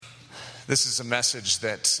This is a message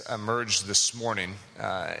that emerged this morning.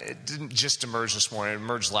 It didn't just emerge this morning. It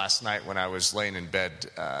emerged last night when I was laying in bed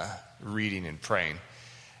reading and praying.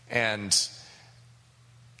 And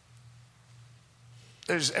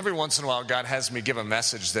there's every once in a while God has me give a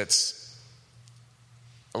message that's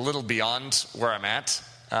a little beyond where I'm at.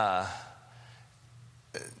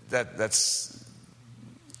 That's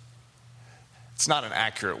it's not an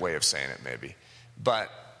accurate way of saying it, maybe. But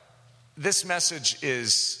this message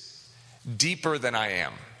is deeper than I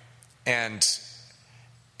am. And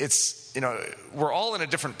it's, we're all in a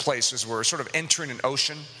different place as we're sort of entering an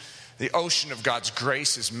ocean, the ocean of God's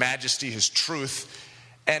grace, His majesty, His truth.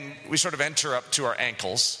 And we sort of enter up to our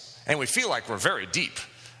ankles, and we feel like we're very deep,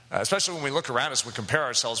 especially when we look around us, we compare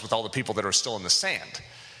ourselves with all the people that are still in the sand.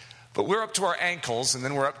 But we're up to our ankles, and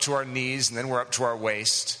then we're up to our knees, and then we're up to our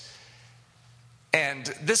waist. And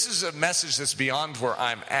this is a message that's beyond where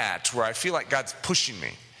I'm at, where I feel like God's pushing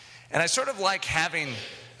me. And I sort of like having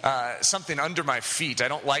something under my feet. I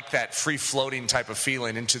don't like that free-floating type of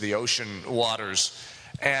feeling into the ocean waters.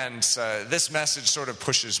 And this message sort of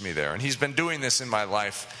pushes me there. And He's been doing this in my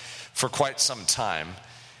life for quite some time.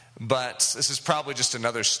 But this is probably just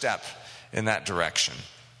another step in that direction.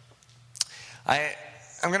 I'm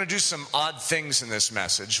going to do some odd things in this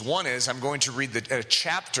message. One is I'm going to read a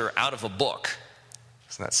chapter out of a book.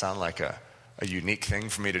 Doesn't that sound like a unique thing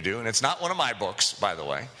for me to do? And it's not one of my books, by the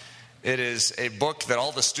way. It is a book that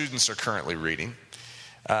all the students are currently reading.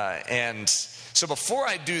 And so before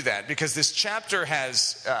I do that, because this chapter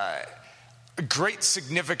has great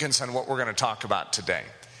significance on what we're going to talk about today.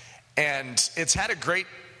 And it's had a great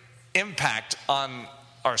impact on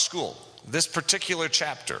our school, this particular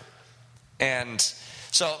chapter. And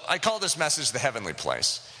so I call this message the heavenly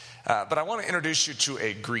place. But I want to introduce you to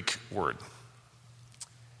a Greek word.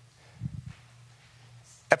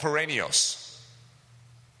 Epeirenios.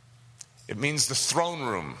 It means the throne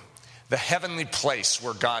room, the heavenly place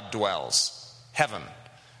where God dwells. Heaven,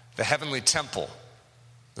 the heavenly temple,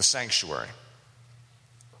 the sanctuary.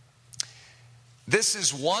 This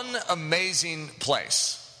is one amazing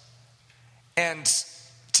place. And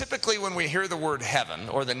typically when we hear the word heaven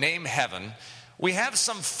or the name heaven, we have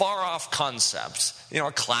some far-off concept.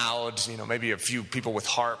 A cloud, maybe a few people with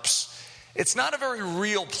harps. It's not a very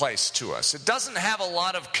real place to us. It doesn't have a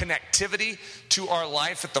lot of connectivity to our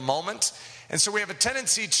life at the moment. And so we have a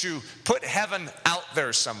tendency to put heaven out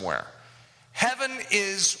there somewhere. Heaven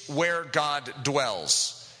is where God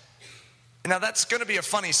dwells. Now that's going to be a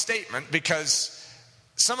funny statement because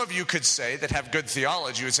some of you could say that have good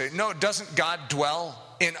theology, you would say, no, doesn't God dwell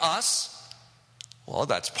in us? Well,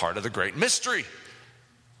 that's part of the great mystery.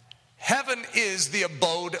 Heaven is the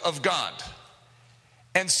abode of God.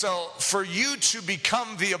 And so for you to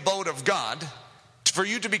become the abode of God, for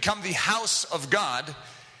you to become the house of God,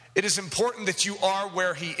 it is important that you are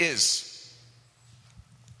where He is.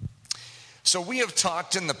 So we have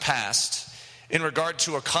talked in the past in regard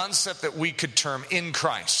to a concept that we could term in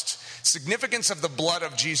Christ, significance of the blood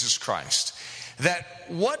of Jesus Christ, that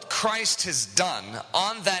what Christ has done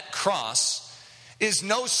on that cross is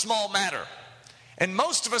no small matter. And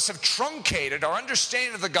most of us have truncated our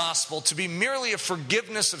understanding of the gospel to be merely a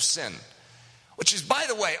forgiveness of sin, which is, by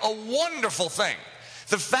the way, a wonderful thing.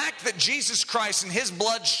 The fact that Jesus Christ and His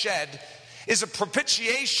blood shed is a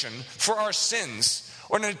propitiation for our sins,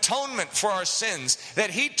 or an atonement for our sins,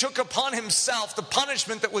 that He took upon Himself the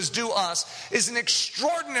punishment that was due us, is an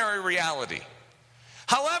extraordinary reality.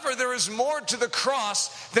 However, there is more to the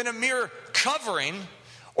cross than a mere covering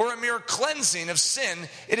or a mere cleansing of sin.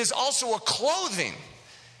 It is also a clothing.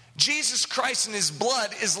 Jesus Christ and His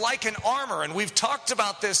blood is like an armor, and we've talked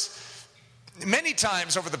about this many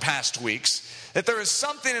times over the past weeks, that there is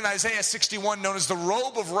something in Isaiah 61 known as the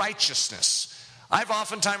robe of righteousness. I've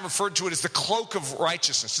oftentimes referred to it as the cloak of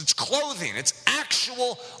righteousness. It's clothing. It's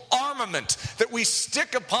actual armament that we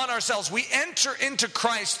stick upon ourselves. We enter into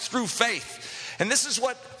Christ through faith. And this is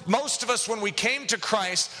what most of us, when we came to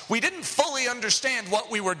Christ, we didn't fully understand what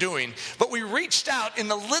we were doing, but we reached out in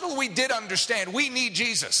the little we did understand. We need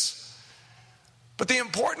Jesus. But the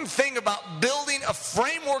important thing about building a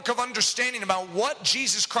framework of understanding about what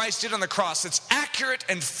Jesus Christ did on the cross that's accurate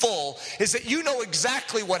and full is that you know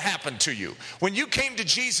exactly what happened to you. When you came to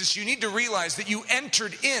Jesus, you need to realize that you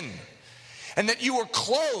entered in. And that you were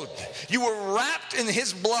clothed, you were wrapped in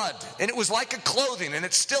His blood, and it was like a clothing, and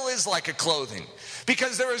it still is like a clothing.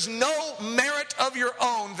 Because there is no merit of your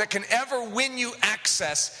own that can ever win you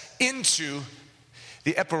access into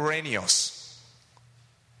the Epeirenios.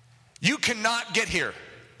 You cannot get here.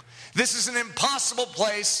 This is an impossible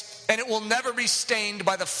place, and it will never be stained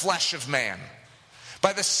by the flesh of man.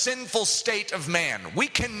 by the sinful state of man. We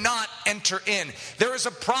cannot enter in. There is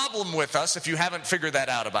a problem with us, if you haven't figured that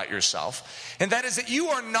out about yourself, and that is that you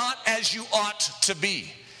are not as you ought to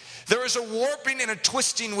be. There is a warping and a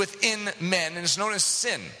twisting within men, and it's known as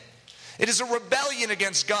sin. It is a rebellion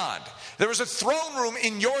against God. There is a throne room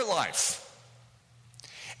in your life,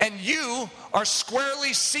 and you are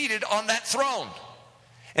squarely seated on that throne.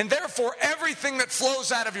 And therefore, everything that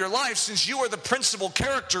flows out of your life, since you are the principal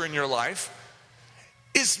character in your life,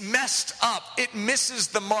 is messed up. It misses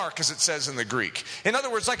the mark, as it says in the Greek. In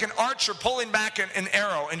other words, like an archer pulling back an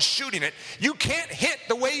arrow and shooting it, you can't hit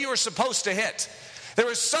the way you are supposed to hit. There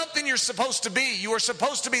is something you're supposed to be. You are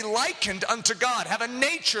supposed to be likened unto God, have a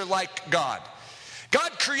nature like God.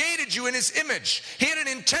 God created you in his image. He had an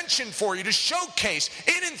intention for you to showcase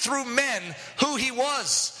in and through men who he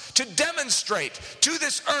was, to demonstrate to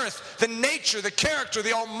this earth the nature, the character,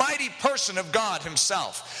 the almighty person of God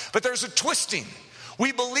himself. But there's a twisting.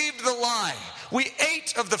 We believed the lie. We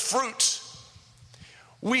ate of the fruit.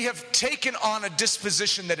 We have taken on a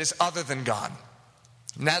disposition that is other than God.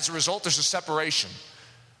 And as a result, there's a separation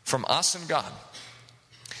from us and God.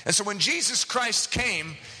 And so when Jesus Christ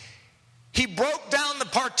came, he broke down the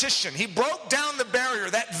partition. He broke down the barrier,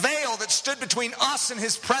 that veil that stood between us and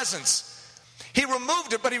his presence. He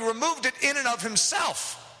removed it, but he removed it in and of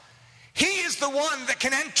himself. He is the one that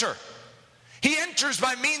can enter. He enters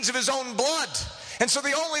by means of his own blood. And so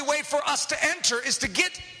the only way for us to enter is to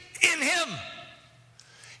get in him.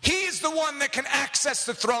 He is the one that can access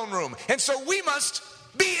the throne room. And so we must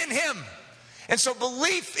be in him. And so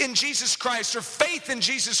belief in Jesus Christ, or faith in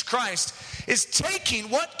Jesus Christ, is taking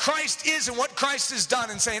what Christ is and what Christ has done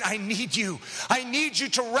and saying, I need you. I need you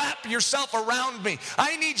to wrap yourself around me.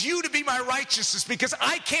 I need you to be my righteousness, because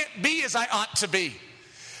I can't be as I ought to be.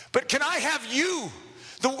 But can I have you?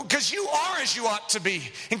 Because you are as you ought to be.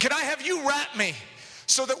 And can I have you wrap me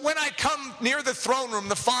so that when I come near the throne room,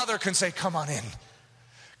 the Father can say, come on in.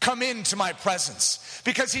 Come into my presence.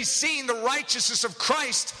 Because he's seen the righteousness of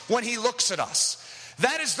Christ when he looks at us.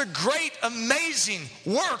 That is the great, amazing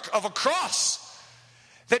work of a cross.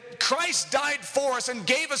 That Christ died for us and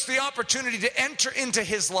gave us the opportunity to enter into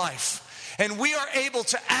his life. And we are able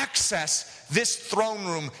to access this throne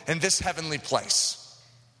room and this heavenly place.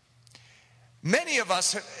 Many of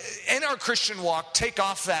us in our Christian walk take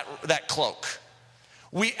off that cloak.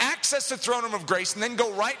 We access the throne room of grace and then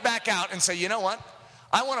go right back out and say, you know what?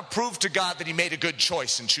 I want to prove to God that he made a good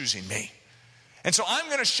choice in choosing me. And so I'm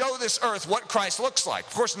going to show this earth what Christ looks like.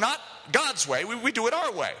 Of course, not God's way. We do it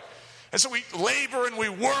our way. And so we labor and we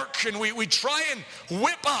work and we try and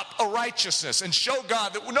whip up a righteousness and show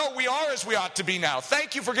God that, no, we are as we ought to be now.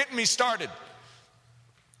 Thank you for getting me started.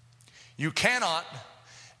 You cannot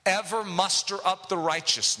ever muster up the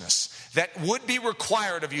righteousness that would be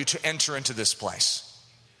required of you to enter into this place.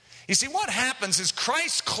 You see, what happens is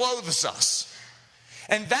Christ clothes us.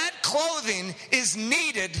 And that clothing is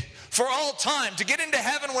needed for all time. To get into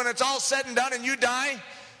heaven when it's all said and done and you die,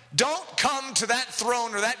 don't come to that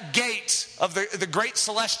throne or that gate of the great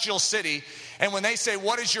celestial city, and when they say,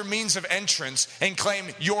 what is your means of entrance, and claim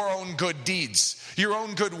your own good deeds, your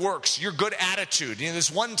own good works, your good attitude. You know,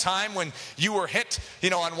 there's one time when you were hit,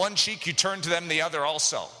 on one cheek, you turned to them the other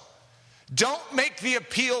also. Don't make the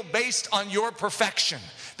appeal based on your perfection,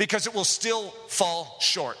 because it will still fall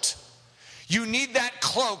short. You need that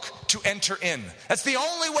cloak to enter in. That's the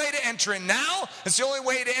only way to enter in now. It's the only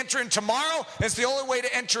way to enter in tomorrow. And it's the only way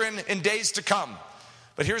to enter in days to come.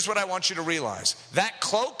 But here's what I want you to realize. That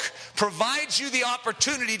cloak provides you the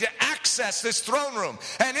opportunity to access this throne room.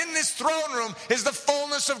 And in this throne room is the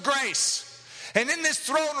fullness of grace. And in this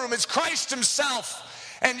throne room is Christ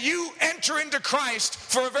himself. And you enter into Christ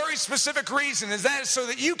for a very specific reason. Is that so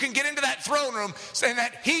that you can get into that throne room and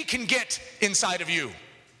that he can get inside of you.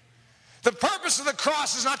 The purpose of the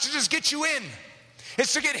cross is not to just get you in.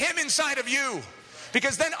 It's to get him inside of you.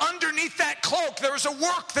 Because then underneath that cloak, there is a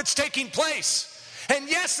work that's taking place. And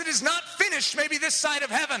yes, it is not finished maybe this side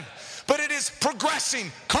of heaven, but it is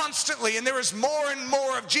progressing constantly. And there is more and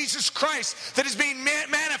more of Jesus Christ that is being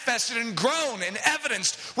manifested and grown and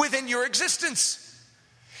evidenced within your existence.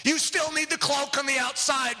 You still need the cloak on the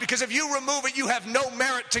outside, because if you remove it, you have no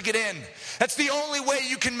merit to get in. That's the only way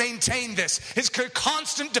you can maintain this, is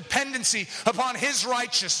constant dependency upon his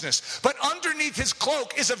righteousness. But underneath his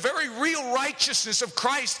cloak is a very real righteousness of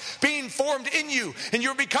Christ being formed in you. And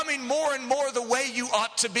you're becoming more and more the way you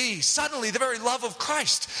ought to be. Suddenly, the very love of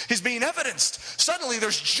Christ is being evidenced. Suddenly,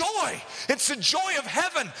 there's joy. It's the joy of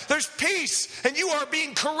heaven. There's peace. And you are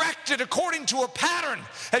being corrected according to a pattern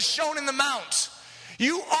as shown in the Mount.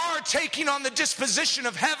 You are taking on the disposition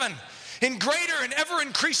of heaven. in greater and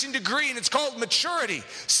ever-increasing degree, and it's called maturity,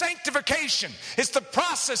 sanctification. It's the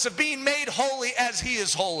process of being made holy as he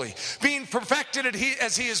is holy, being perfected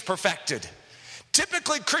as he is perfected.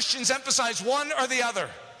 Typically, Christians emphasize one or the other.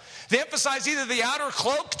 They emphasize either the outer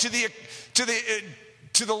cloak to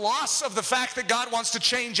the loss of the fact that God wants to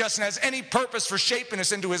change us and has any purpose for shaping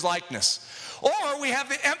us into his likeness. Or we have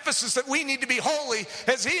the emphasis that we need to be holy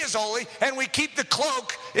as he is holy, and we keep the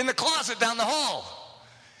cloak in the closet down the hall.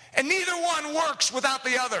 And neither one works without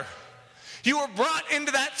the other. You were brought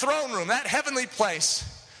into that throne room, that heavenly place,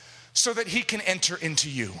 so that he can enter into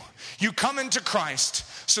you. You come into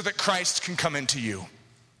Christ so that Christ can come into you.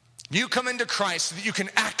 You come into Christ so that you can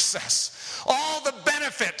access all the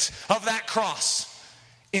benefit of that cross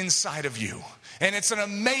inside of you. And it's an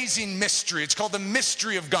amazing mystery. It's called the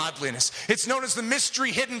mystery of godliness. It's known as the mystery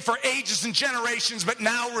hidden for ages and generations, but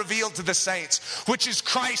now revealed to the saints, which is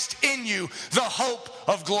Christ in you, the hope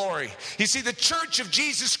of glory. You see, the church of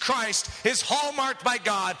Jesus Christ is hallmarked by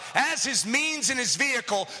God as his means and his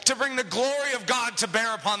vehicle to bring the glory of God to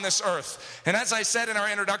bear upon this earth. And as I said in our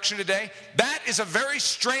introduction today, that is a very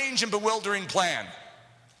strange and bewildering plan.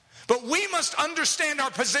 But we must understand our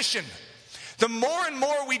position. The more and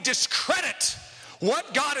more we discredit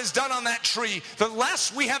what God has done on that tree, the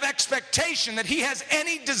less we have expectation that he has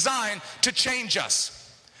any design to change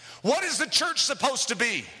us. What is the church supposed to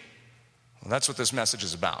be? Well, that's what this message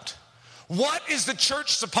is about. What is the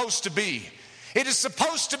church supposed to be? It is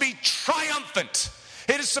supposed to be triumphant.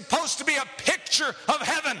 It is supposed to be a picture of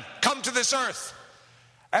heaven come to this earth.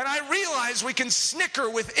 And I realize we can snicker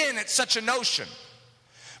within at such a notion.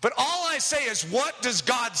 But all I say is, what does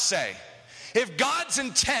God say? If God's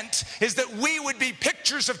intent is that we would be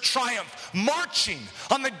pictures of triumph, marching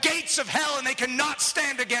on the gates of hell and they cannot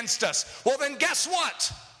stand against us, well then guess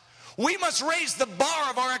what? We must raise the bar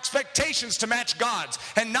of our expectations to match God's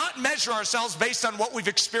and not measure ourselves based on what we've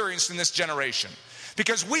experienced in this generation.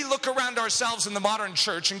 Because we look around ourselves in the modern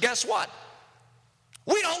church and guess what?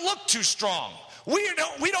 We don't look too strong. We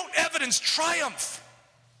don't evidence triumph.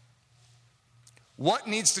 What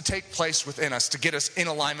needs to take place within us to get us in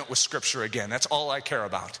alignment with Scripture again? That's all I care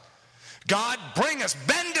about. God, bring us,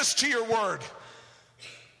 bend us to your word.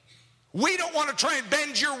 We don't want to try and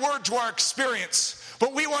bend your word to our experience,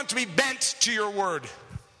 but we want to be bent to your word.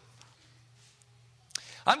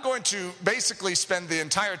 I'm going to basically spend the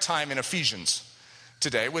entire time in Ephesians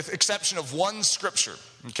today, with exception of one scripture,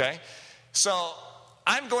 okay? So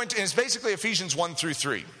I'm going to, and it's basically Ephesians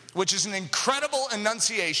 1-3, which is an incredible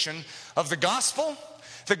enunciation of the gospel.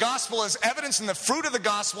 The gospel is evidence in the fruit of the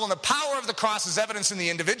gospel, and the power of the cross is evidence in the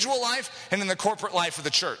individual life and in the corporate life of the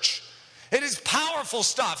church. It is powerful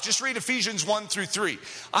stuff. Just read Ephesians 1-3.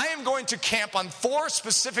 I am going to camp on 4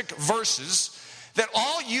 specific verses that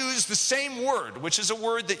all use the same word, which is a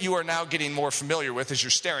word that you are now getting more familiar with as you're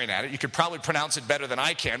staring at it. You could probably pronounce it better than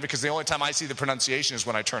I can, because the only time I see the pronunciation is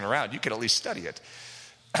when I turn around. You could at least study it.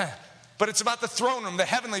 But it's about the throne room, the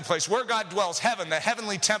heavenly place, where God dwells, heaven, the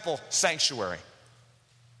heavenly temple sanctuary.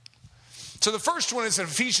 So the first one is in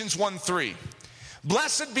Ephesians 1:3.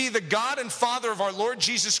 Blessed be the God and Father of our Lord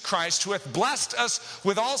Jesus Christ, who hath blessed us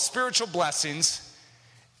with all spiritual blessings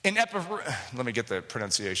in let me get the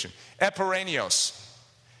pronunciation. Epiranios.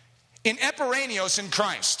 In Epiranios in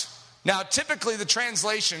Christ. Now, typically the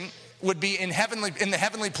translation would be in the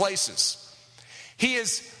heavenly places. He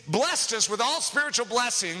has blessed us with all spiritual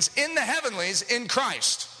blessings in the heavenlies in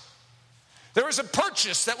Christ. There was a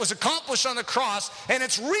purchase that was accomplished on the cross, and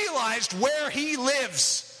it's realized where he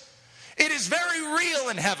lives. It is very real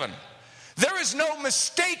in heaven. There is no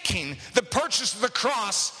mistaking the purchase of the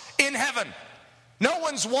cross in heaven. No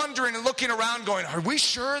one's wondering and looking around going, are we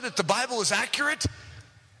sure that the Bible is accurate?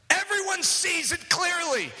 Everyone sees it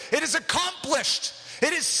clearly. It is accomplished.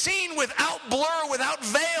 It is seen without blur, without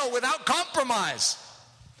veil, without compromise.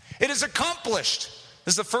 It is accomplished.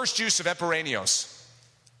 This is the first use of epiranios.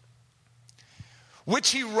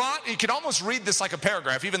 Which he wrought, you could almost read this like a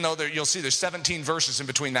paragraph, even though you'll see there's 17 verses in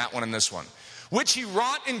between that one and this one. Which he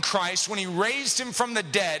wrought in Christ when he raised him from the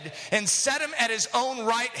dead and set him at his own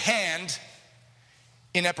right hand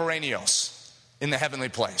in epiranios, in the heavenly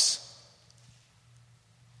place.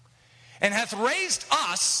 And hath raised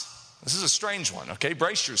us, this is a strange one, okay?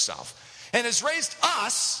 Brace yourself. And has raised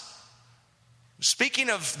us, speaking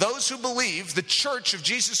of those who believe, the church of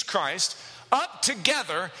Jesus Christ, up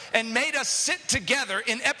together and made us sit together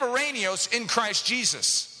in epiranios in Christ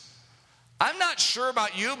Jesus. I'm not sure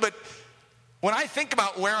about you, but when I think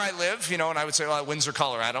about where I live, and I would say, Windsor,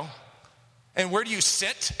 Colorado. And where do you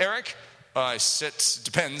sit, Eric? it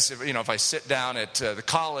depends. If I sit down at the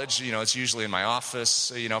college, it's usually in my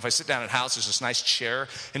office. If I sit down at house, there's this nice chair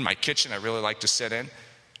in my kitchen I really like to sit in.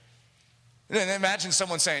 And then imagine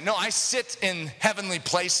someone saying, no, I sit in heavenly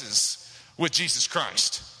places with Jesus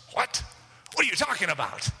Christ. What? What are you talking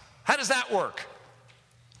about? How does that work?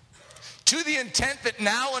 To the intent that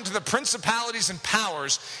now unto the principalities and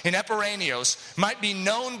powers in Eperanios might be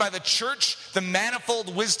known by the church the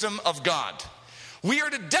manifold wisdom of God. We are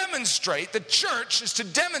to demonstrate, the church is to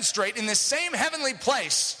demonstrate in this same heavenly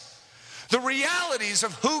place the realities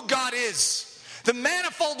of who God is. The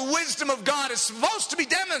manifold wisdom of God is supposed to be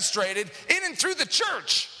demonstrated in and through the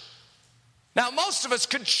church. Now, most of us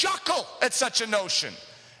could chuckle at such a notion.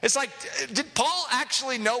 It's like, did Paul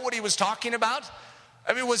actually know what he was talking about?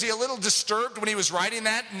 I mean, was he a little disturbed when he was writing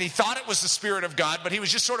that and he thought it was the Spirit of God, but he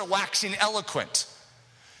was just sort of waxing eloquent?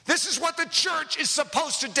 This is what the church is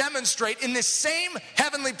supposed to demonstrate in this same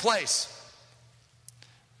heavenly place.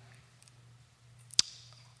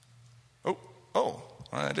 Well,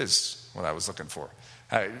 that is what I was looking for.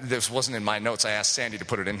 This wasn't in my notes. I asked Sandy to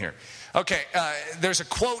put it in here. Okay, there's a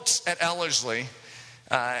quote at Ellerslie.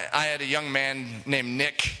 I had a young man named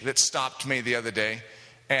Nick that stopped me the other day.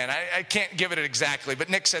 And I can't give it exactly, but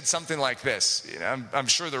Nick said something like this. I'm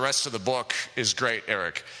sure the rest of the book is great,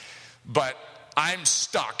 Eric, but I'm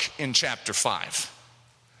stuck in chapter 5.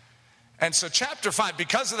 And so chapter 5,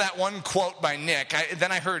 because of that one quote by Nick,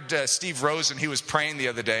 then I heard Steve Rosen, he was praying the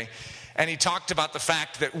other day, and he talked about the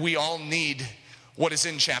fact that we all need what is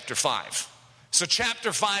in chapter 5. So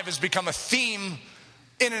chapter 5 has become a theme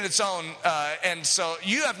in and its own, and so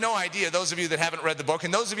you have no idea, those of you that haven't read the book,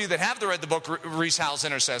 and those of you that have read the book, Reese Howell's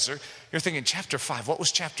Intercessor, you're thinking, chapter 5, what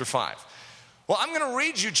was chapter 5? Well, I'm going to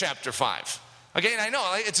read you chapter 5. Okay, and I know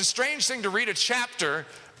it's a strange thing to read a chapter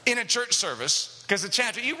in a church service, because the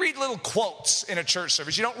chapter, you read little quotes in a church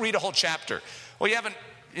service, you don't read a whole chapter. Well, you haven't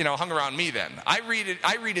hung around me then. I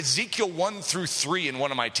read Ezekiel 1 through 3 in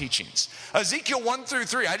one of my teachings. Ezekiel 1 through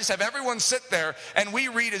 3. I just have everyone sit there and we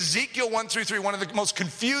read Ezekiel 1 through 3, one of the most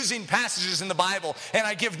confusing passages in the Bible, and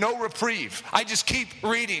I give no reprieve. I just keep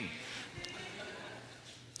reading.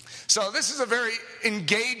 So this is a very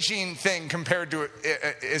engaging thing compared to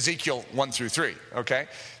Ezekiel 1 through 3, okay?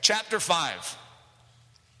 Chapter 5.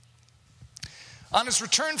 On his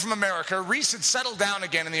return from America, Reese had settled down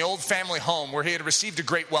again in the old family home where he had received a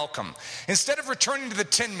great welcome. Instead of returning to the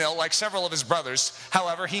tin mill like several of his brothers,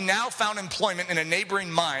 however, he now found employment in a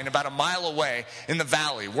neighboring mine about a mile away in the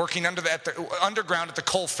valley, working underground at the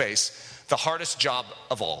coal face, the hardest job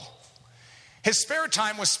of all. His spare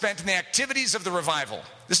time was spent in the activities of the revival.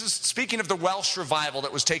 This is speaking of the Welsh revival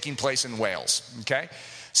that was taking place in Wales, okay?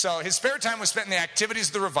 So his spare time was spent in the activities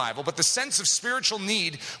of the revival, but the sense of spiritual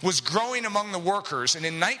need was growing among the workers. And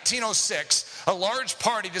in 1906, a large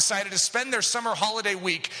party decided to spend their summer holiday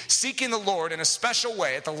week seeking the Lord in a special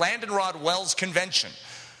way at the Llanddowror Wells Convention,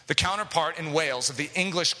 the counterpart in Wales of the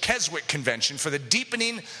English Keswick Convention for the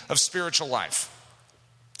deepening of spiritual life.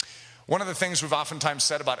 One of the things we've oftentimes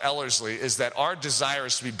said about Ellerslie is that our desire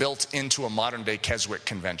is to be built into a modern-day Keswick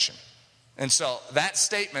Convention. And so that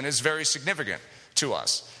statement is very significant to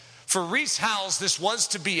us. For Reese Howells, this was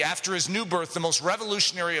to be, after his new birth, the most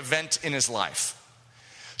revolutionary event in his life.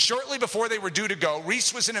 Shortly before they were due to go,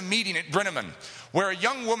 Reese was in a meeting at Brinneman, where a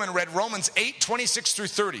young woman read Romans 8:26 through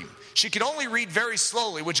 30. She could only read very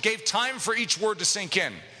slowly, which gave time for each word to sink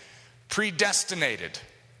in. Predestinated,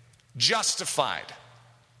 justified,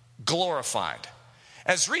 glorified.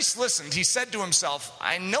 As Reese listened, he said to himself,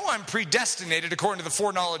 I know I'm predestinated according to the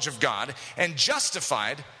foreknowledge of God, and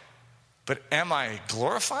justified, but am I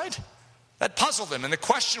glorified? That puzzled him, and the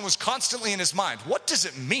question was constantly in his mind. What does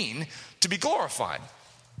it mean to be glorified?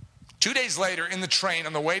 2 days later, in the train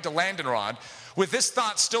on the way to Llanddowror, with this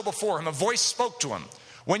thought still before him, a voice spoke to him.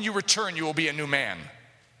 When you return, you will be a new man.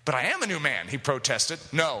 But I am a new man, he protested.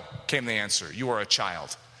 No, came the answer. You are a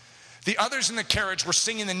child. The others in the carriage were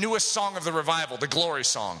singing the newest song of the revival, the Glory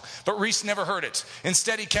Song. But Reese never heard it.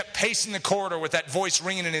 Instead, he kept pacing the corridor with that voice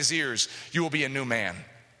ringing in his ears. You will be a new man.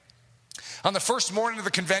 On the first morning of the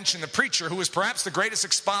convention, the preacher, who was perhaps the greatest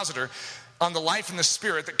expositor on the life and the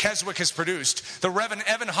spirit that Keswick has produced, the Reverend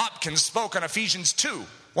Evan Hopkins, spoke on Ephesians 2,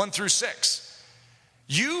 1 through 6.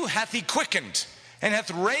 You hath he quickened, and hath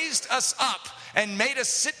raised us up, and made us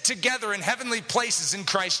sit together in heavenly places in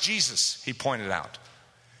Christ Jesus, he pointed out.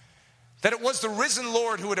 That it was the risen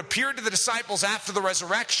Lord who had appeared to the disciples after the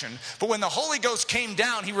resurrection, but when the Holy Ghost came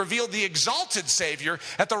down, he revealed the exalted Savior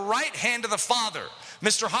at the right hand of the Father.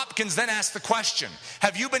 Mr. Hopkins then asked the question,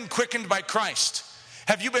 have you been quickened by Christ?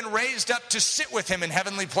 Have you been raised up to sit with him in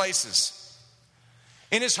heavenly places?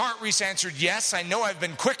 In his heart, Reese answered, yes, I know I've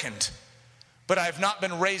been quickened, but I have not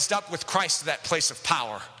been raised up with Christ to that place of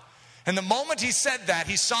power. And the moment he said that,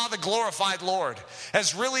 he saw the glorified Lord.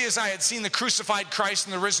 As really as I had seen the crucified Christ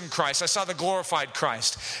and the risen Christ, I saw the glorified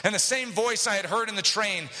Christ. And the same voice I had heard in the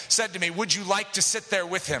train said to me, would you like to sit there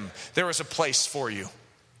with him? There is a place for you.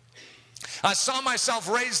 I saw myself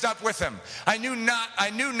raised up with him. I knew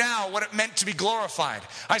now what it meant to be glorified.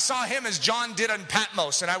 I saw him as John did on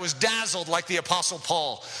Patmos, and I was dazzled like the Apostle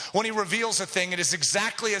Paul. When he reveals a thing, it is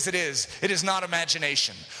exactly as it is. It is not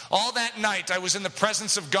imagination. All that night, I was in the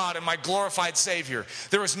presence of God and my glorified Savior.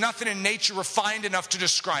 There was nothing in nature refined enough to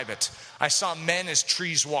describe it. I saw men as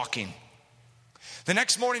trees walking. The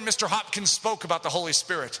next morning, Mr. Hopkins spoke about the Holy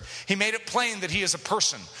Spirit. He made it plain that he is a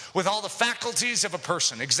person with all the faculties of a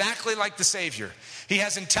person, exactly like the Savior. He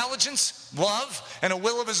has intelligence, love, and a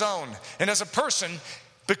will of his own. And as a person,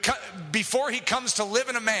 before he comes to live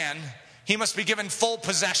in a man, he must be given full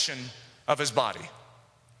possession of his body.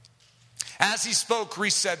 As he spoke,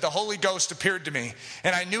 Reese said, the Holy Ghost appeared to me,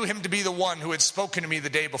 and I knew him to be the one who had spoken to me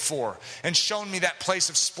the day before and shown me that place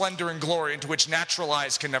of splendor and glory into which natural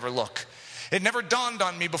eyes can never look. It never dawned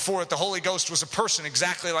on me before that the Holy Ghost was a person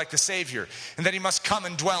exactly like the Savior, and that he must come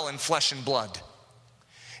and dwell in flesh and blood.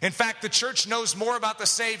 In fact, the church knows more about the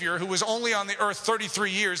Savior, who was only on the earth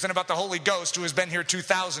 33 years, than about the Holy Ghost, who has been here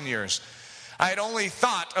 2,000 years. I had only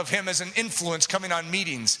thought of him as an influence coming on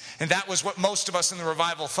meetings, and that was what most of us in the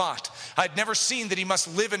revival thought. I'd never seen that he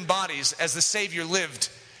must live in bodies as the Savior lived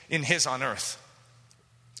in his on earth.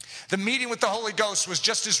 The meeting with the Holy Ghost was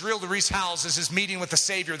just as real to Reese Howells as his meeting with the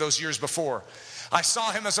Savior those years before. I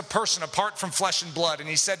saw him as a person apart from flesh and blood, and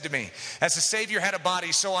he said to me, as the Savior had a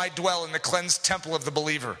body, so I dwell in the cleansed temple of the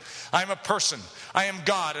believer. I am a person, I am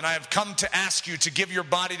God, and I have come to ask you to give your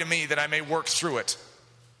body to me that I may work through it.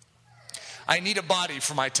 I need a body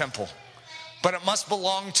for my temple, but it must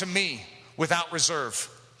belong to me without reserve.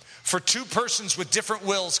 For two persons with different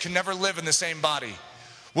wills can never live in the same body.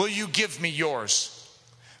 Will you give me yours?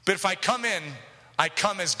 But if I come in, I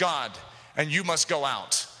come as God, and you must go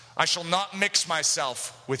out. I shall not mix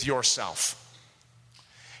myself with yourself.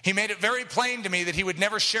 He made it very plain to me that he would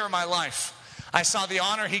never share my life. I saw the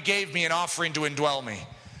honor he gave me in offering to indwell me.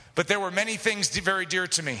 But there were many things very dear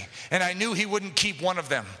to me, and I knew he wouldn't keep one of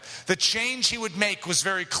them. The change he would make was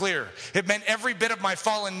very clear. It meant every bit of my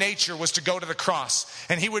fallen nature was to go to the cross,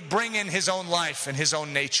 and he would bring in his own life and his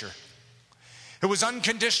own nature. It was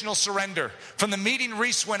unconditional surrender. From the meeting,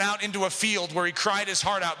 Reese went out into a field where he cried his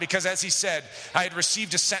heart out because, as he said, I had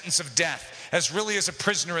received a sentence of death, as really as a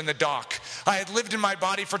prisoner in the dock. I had lived in my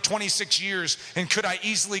body for 26 years, and could I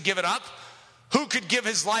easily give it up? Who could give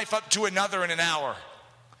his life up to another in an hour?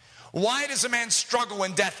 Why does a man struggle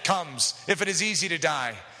when death comes, if it is easy to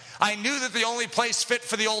die? I knew that the only place fit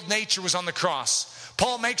for the old nature was on the cross.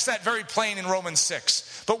 Paul makes that very plain in Romans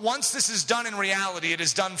 6. But once this is done in reality, it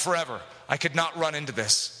is done forever. I could not run into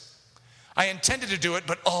this. I intended to do it,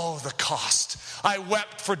 but oh, the cost. I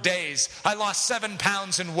wept for days. I lost 7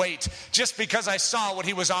 pounds in weight just because I saw what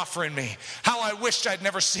he was offering me. How I wished I'd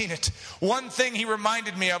never seen it. One thing he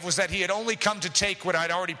reminded me of was that he had only come to take what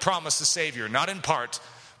I'd already promised the Savior, not in part,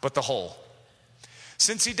 but the whole.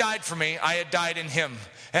 Since he died for me, I had died in him,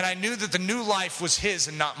 and I knew that the new life was his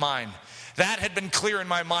and not mine. That had been clear in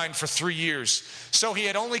my mind for 3 years. So he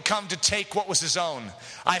had only come to take what was his own.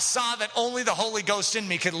 I saw that only the Holy Ghost in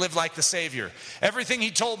me could live like the Savior. Everything he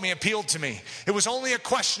told me appealed to me. It was only a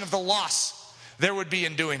question of the loss there would be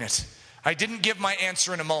in doing it. I didn't give my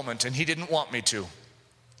answer in a moment, and he didn't want me to.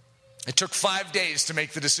 It took 5 days to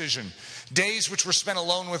make the decision. Days which were spent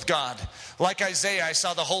alone with God. Like Isaiah, I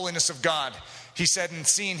saw the holiness of God. He said, in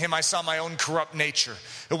seeing him, I saw my own corrupt nature.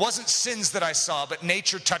 It wasn't sins that I saw, but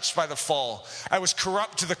nature touched by the fall. I was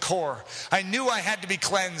corrupt to the core. I knew I had to be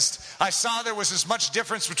cleansed. I saw there was as much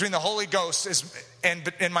difference between the Holy Ghost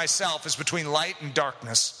and myself as between light and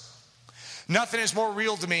darkness. Nothing is more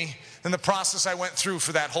real to me than the process I went through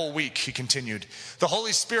for that whole week, he continued. The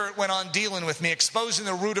Holy Spirit went on dealing with me, exposing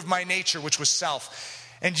the root of my nature, which was self.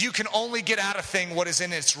 And you can only get out of thing what is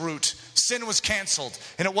in its root. Sin was canceled,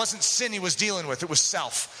 and it wasn't sin he was dealing with, it was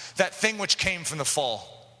self, that thing which came from the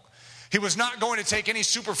fall. He was not going to take any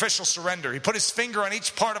superficial surrender. He put his finger on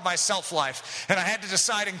each part of my self-life, and I had to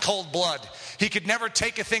decide in cold blood. He could never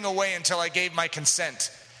take a thing away until I gave my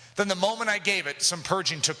consent. Then the moment I gave it, some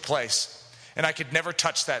purging took place, and I could never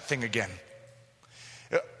touch that thing again.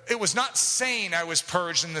 It was not saying I was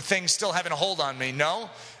purged and the thing still having a hold on me. No,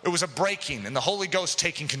 it was a breaking and the Holy Ghost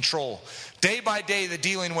taking control. Day by day, the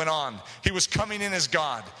dealing went on. He was coming in as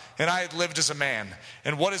God, and I had lived as a man.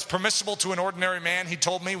 And what is permissible to an ordinary man, he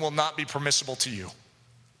told me, will not be permissible to you.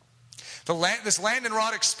 This land and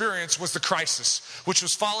rod experience was the crisis, which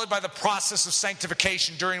was followed by the process of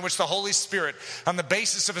sanctification, during which the Holy Spirit, on the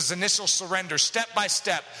basis of his initial surrender, step by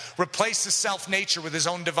step, replaced his self-nature with his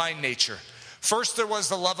own divine nature. First, there was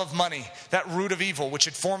the love of money, that root of evil, which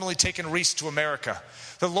had formerly taken Reese to America.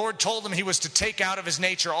 The Lord told him he was to take out of his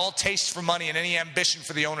nature all taste for money and any ambition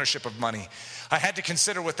for the ownership of money. I had to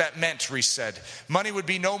consider what that meant, Reese said. Money would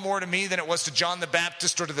be no more to me than it was to John the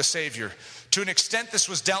Baptist or to the Savior. To an extent, this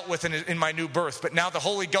was dealt with in my new birth, but now the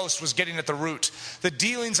Holy Ghost was getting at the root. The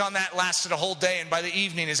dealings on that lasted a whole day, and by the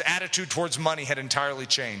evening, his attitude towards money had entirely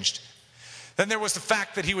changed. Then there was the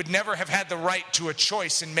fact that he would never have had the right to a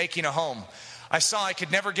choice in making a home. I saw I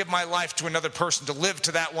could never give my life to another person, to live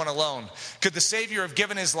to that one alone. Could the Savior have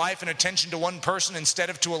given his life and attention to one person instead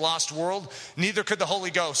of to a lost world? Neither could the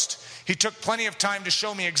Holy Ghost. He took plenty of time to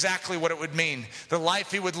show me exactly what it would mean. The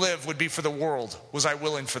life he would live would be for the world. Was I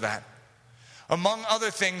willing for that? Among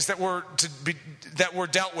other things that were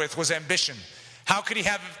dealt with was ambition. How could he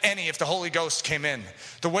have any if the Holy Ghost came in?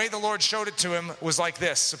 The way the Lord showed it to him was like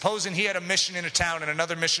this. Supposing he had a mission in a town and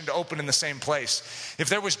another mission to open in the same place. If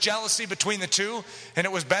there was jealousy between the two, and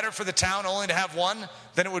it was better for the town only to have one,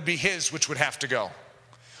 then it would be his which would have to go.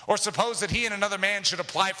 Or suppose that he and another man should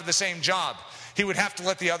apply for the same job. He would have to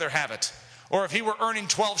let the other have it. Or if he were earning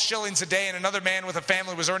 12 shillings a day and another man with a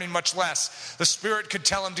family was earning much less, the Spirit could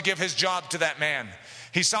tell him to give his job to that man.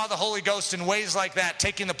 He saw the Holy Ghost in ways like that,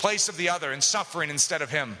 taking the place of the other and suffering instead of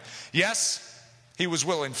him. Yes, he was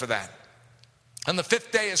willing for that. On the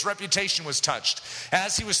fifth day, his reputation was touched.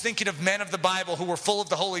 As he was thinking of men of the Bible who were full of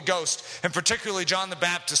the Holy Ghost, and particularly John the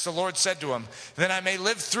Baptist, the Lord said to him, "Then I may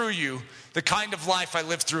live through you the kind of life I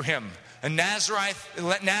lived through him. A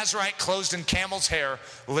Nazarite clothed in camel's hair,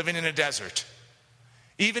 living in a desert."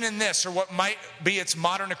 Even in this, or what might be its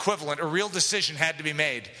modern equivalent, a real decision had to be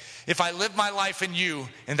made. If I live my life in you,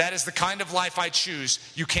 and that is the kind of life I choose,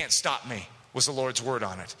 you can't stop me, was the Lord's word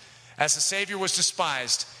on it. As the Savior was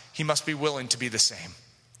despised, he must be willing to be the same.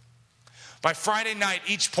 By Friday night,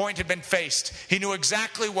 each point had been faced. He knew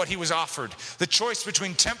exactly what he was offered. The choice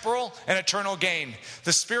between temporal and eternal gain.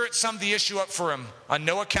 The Spirit summed the issue up for him. On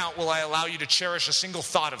no account will I allow you to cherish a single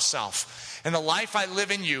thought of self. And the life I live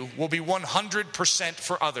in you will be 100%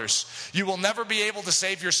 for others. You will never be able to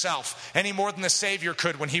save yourself any more than the Savior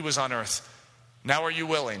could when he was on earth. Now are you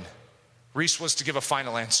willing? Reese was to give a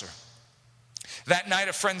final answer. That night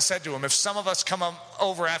a friend said to him, "If some of us come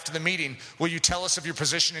over after the meeting, will you tell us of your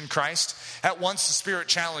position in Christ?" At once the Spirit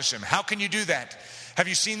challenged him. "How can you do that? Have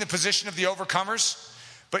you seen the position of the overcomers?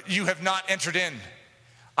 But you have not entered in.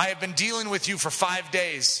 I have been dealing with you for 5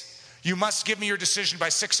 days. You must give me your decision by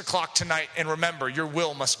 6 o'clock tonight, and remember, your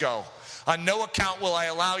will must go. On no account will I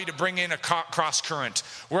allow you to bring in a cross current.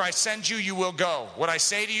 Where I send you, you will go. What I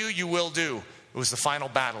say to you, you will do." It was the final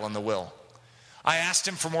battle on the will. I asked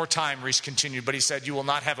him for more time, Reese continued, but he said, "You will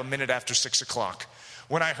not have a minute after 6 o'clock.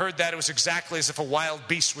 When I heard that, it was exactly as if a wild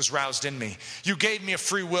beast was roused in me. "You gave me a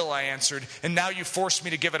free will," I answered, "and now you force me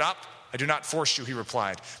to give it up?" "I do not force you," he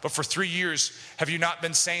replied. "But for 3 years, have you not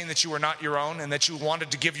been saying that you were not your own and that you wanted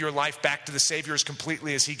to give your life back to the Savior as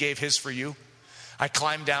completely as he gave his for you?" I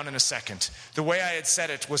climbed down in a second. The way I had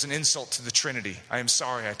said it was an insult to the Trinity. "I am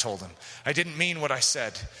sorry," I told him. "I didn't mean what I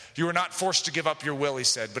said. You are not forced to give up your will," he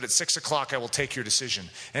said, "but at 6 o'clock I will take your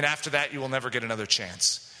decision. And after that, you will never get another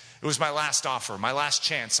chance." It was my last offer, my last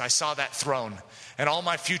chance. I saw that throne and all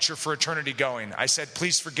my future for eternity going. I said,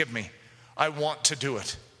 "Please forgive me. I want to do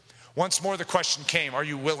it." Once more the question came, "Are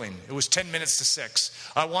you willing?" It was 10 minutes to 6.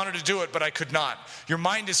 I wanted to do it, but I could not. Your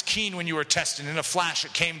mind is keen when you are tested. In a flash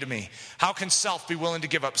it came to me. How can self be willing to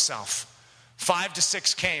give up self? 5 to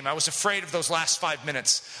 6 came. I was afraid of those last 5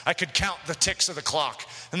 minutes. I could count the ticks of the clock.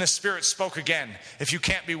 And the Spirit spoke again. "If you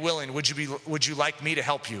can't be willing, would you like me to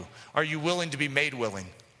help you? Are you willing to be made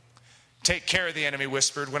willing?" "Take care," the enemy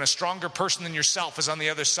whispered. "When a stronger person than yourself is on the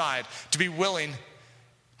other side, to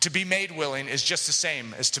be made willing is just the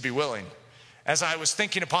same as to be willing." As I was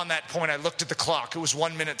thinking upon that point, I looked at the clock. It was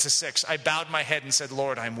 1 minute to 6. I bowed my head and said,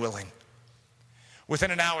 "Lord, I'm willing."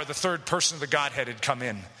 Within an hour, the third person of the Godhead had come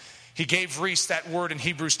in. He gave Reese that word in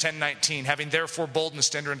Hebrews 10:19, "Having therefore boldness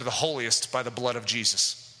to enter into the holiest by the blood of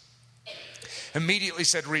Jesus." Immediately,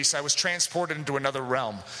 said Reese, I was transported into another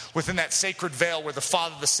realm, within that sacred veil where the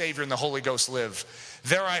Father, the Savior, and the Holy Ghost live.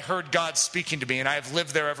 There I heard God speaking to me, and I have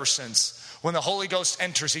lived there ever since. When the Holy Ghost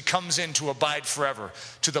enters, he comes in to abide forever.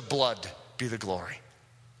 To the blood be the glory.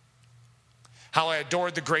 How I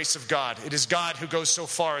adored the grace of God. It is God who goes so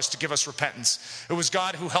far as to give us repentance. It was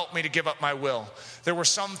God who helped me to give up my will. There were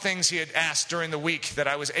some things he had asked during the week that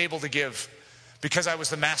I was able to give. because I was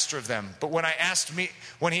the master of them. But when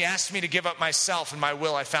he asked me to give up myself and my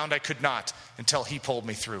will, I found I could not until he pulled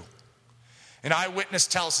me through. An eyewitness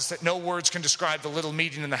tells us that no words can describe the little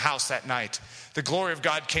meeting in the house that night. The glory of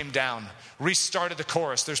God came down. Reese started the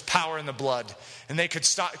chorus, "There's power in the blood." And they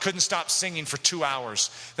couldn't stop singing for 2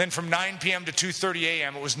 hours. Then from 9 p.m. to 2:30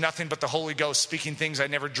 a.m., it was nothing but the Holy Ghost speaking things I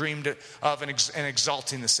never dreamed of and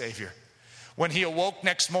exalting the Savior. When he awoke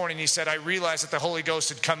next morning, he said, "I realized that the Holy Ghost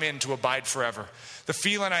had come in to abide forever. The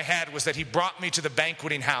feeling I had was that he brought me to the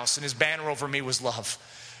banqueting house, and his banner over me was love."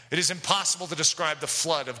 It is impossible to describe the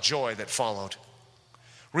flood of joy that followed.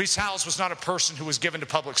 Reese Howells was not a person who was given to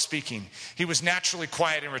public speaking. He was naturally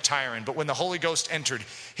quiet and retiring, but when the Holy Ghost entered,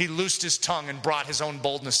 he loosed his tongue and brought his own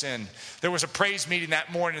boldness in. There was a praise meeting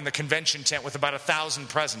that morning in the convention tent with about 1,000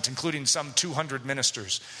 present, including some 200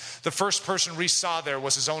 ministers. The first person Reese saw there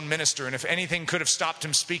was his own minister, and if anything could have stopped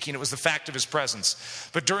him speaking, it was the fact of his presence.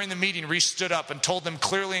 But during the meeting, Reese stood up and told them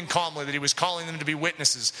clearly and calmly that he was calling them to be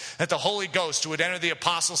witnesses, that the Holy Ghost, who had entered the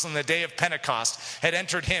apostles on the day of Pentecost, had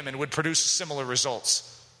entered him and would produce similar results.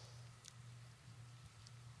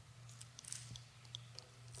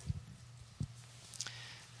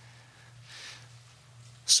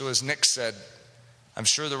 So as Nick said, I'm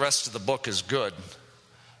sure the rest of the book is good,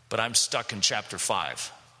 but I'm stuck in chapter 5.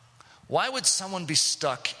 Why would someone be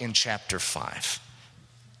stuck in chapter 5?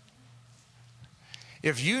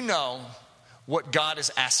 If you know what God is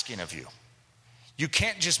asking of you, you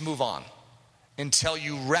can't just move on until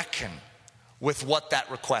you reckon with what that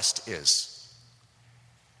request is.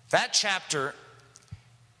 That chapter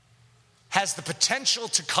has the potential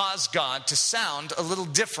to cause God to sound a little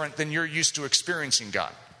different than you're used to experiencing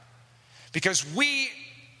God. Because we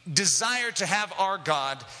desire to have our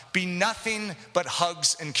God be nothing but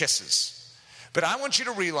hugs and kisses. But I want you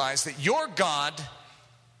to realize that your God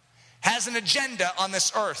has an agenda on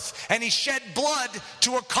this earth, and he shed blood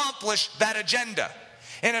to accomplish that agenda.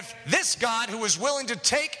 And if this God, who is willing to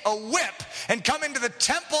take a whip and come into the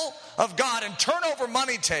temple of God and turn over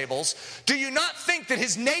money tables, do you not think that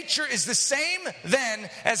his nature is the same then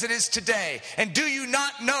as it is today? And do you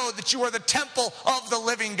not know that you are the temple of the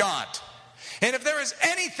living God? And if there is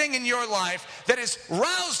anything in your life that has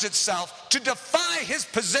roused itself to defy his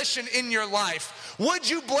position in your life, would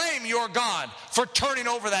you blame your God for turning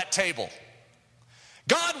over that table?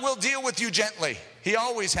 God will deal with you gently. He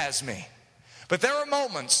always has me. But there are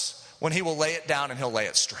moments when he will lay it down and he'll lay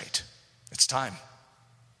it straight. It's time.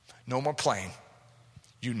 No more playing.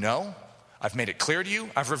 You know, I've made it clear to you,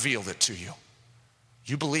 I've revealed it to you.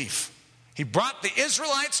 You believe. He brought the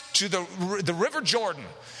Israelites to the river Jordan.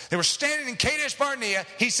 They were standing in Kadesh Barnea.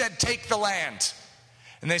 He said, "Take the land."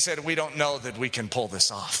 And they said, "We don't know that we can pull this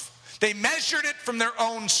off." They measured it from their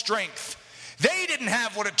own strength. They didn't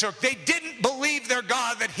have what it took. They didn't believe their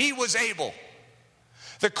God that he was able.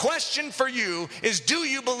 The question for you is, do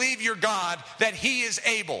you believe your God that he is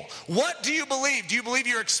able? What do you believe? Do you believe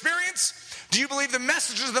your experience? Do you believe the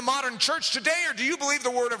messages of the modern church today, or do you believe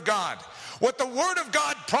the Word of God? What the Word of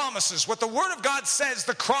God promises, what the Word of God says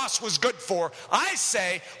the cross was good for, I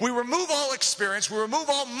say we remove all experience, we remove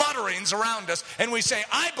all mutterings around us, and we say,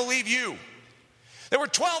 I believe you. There were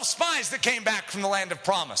 12 spies that came back from the land of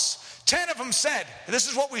promise. 10 of them said, this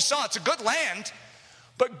is what we saw, it's a good land,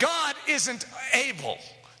 but God isn't able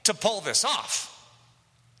to pull this off.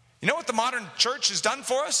 You know what the modern church has done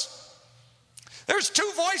for us? There's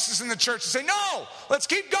 2 voices in the church that say, no, let's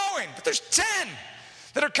keep going. But there's 10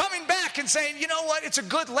 that are coming back and saying, you know what, it's a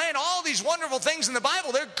good land. All these wonderful things in the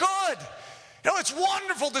Bible, they're good. You know, it's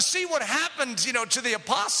wonderful to see what happened, to the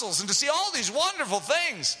apostles and to see all these wonderful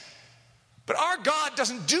things. But our God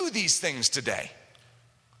doesn't do these things today.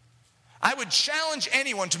 I would challenge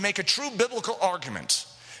anyone to make a true biblical argument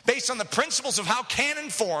based on the principles of how canon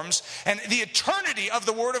forms and the eternity of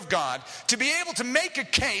the Word of God, to be able to make a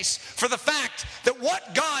case for the fact that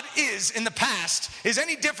what God is in the past is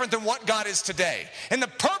any different than what God is today. And the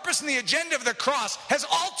purpose and the agenda of the cross has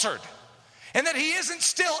altered. And that he isn't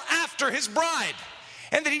still after his bride.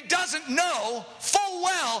 And that he doesn't know full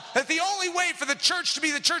well that the only way for the church to be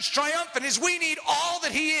the church triumphant is we need all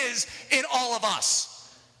that he is in all of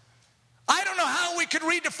us. I don't know how we could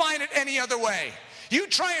redefine it any other way. You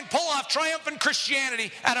try and pull off triumphant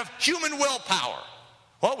Christianity out of human willpower.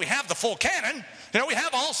 Well, we have the full canon. We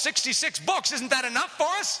have all 66 books. Isn't that enough for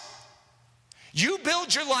us? You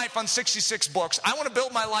build your life on 66 books. I want to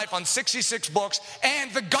build my life on 66 books and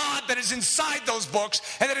the God that is inside those books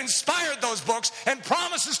and that inspired those books and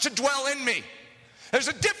promises to dwell in me. There's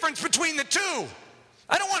a difference between the two.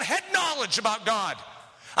 I don't want head knowledge about God.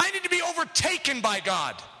 I need to be overtaken by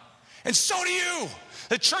God. And so do you.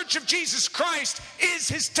 The church of Jesus Christ is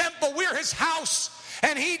his temple. We're his house.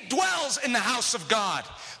 And he dwells in the house of God.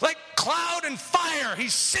 Like cloud and fire, he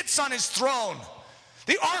sits on his throne.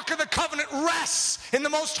 The Ark of the Covenant rests in the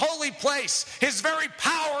most holy place. His very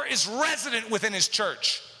power is resident within his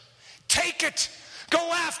church. Take it.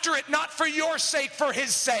 Go after it, not for your sake, for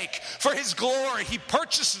his sake, for his glory. He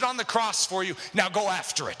purchased it on the cross for you. Now go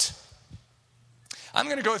after it. I'm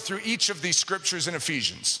going to go through each of these scriptures in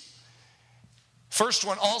Ephesians. First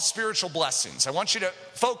one, all spiritual blessings. I want you to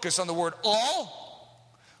focus on the word all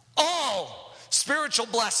spiritual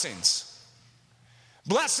blessings.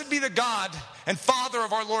 Blessed be the God and Father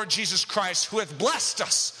of our Lord Jesus Christ, who hath blessed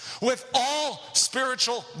us with all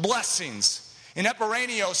spiritual blessings in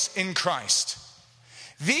Eperanios in Christ.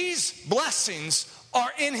 These blessings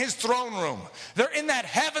are in his throne room. They're in that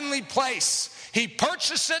heavenly place. He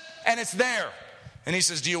purchased it and it's there. And he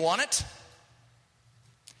says, do you want it?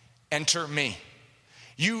 Enter me.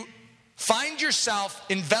 You find yourself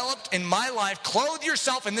enveloped in my life, clothe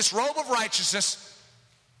yourself in this robe of righteousness.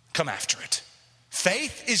 Come after it.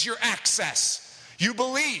 Faith is your access. You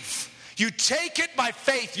believe. You take it by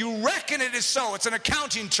faith. You reckon it is so. It's an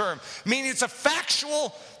accounting term, meaning it's a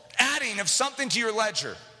factual adding of something to your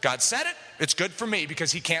ledger. God said it. It's good for me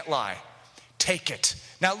because he can't lie. Take it.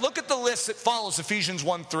 Now look at the list that follows Ephesians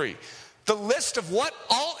 1:3. The list of what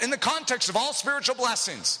all, in the context of all spiritual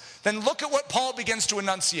blessings. Then look at what Paul begins to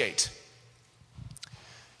enunciate.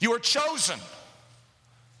 You are chosen.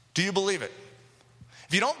 Do you believe it?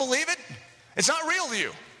 If you don't believe it, it's not real to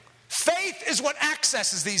you. Faith is what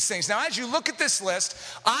accesses these things. Now, as you look at this list,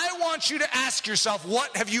 I want you to ask yourself,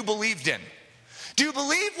 what have you believed in? Do you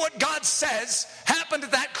believe what God says happened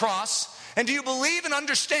at that cross? And do you believe and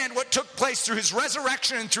understand what took place through his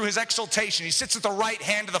resurrection and through his exaltation? He sits at the right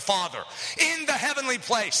hand of the Father in the heavenly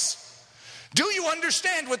place. Do you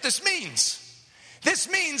understand what this means? This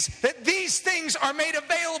means that these things are made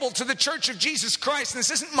available to the church of Jesus Christ. And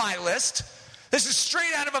this isn't my list. This is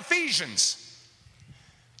straight out of Ephesians.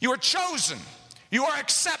 You are chosen. You are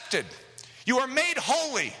accepted. You are made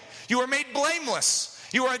holy. You are made blameless.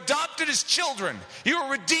 You are adopted as children. You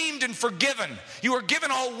are redeemed and forgiven. You are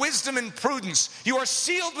given all wisdom and prudence. You are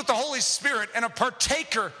sealed with the Holy Spirit and a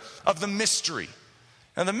partaker of the mystery.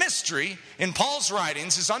 Now, the mystery in Paul's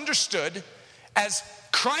writings is understood as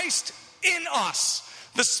Christ in us.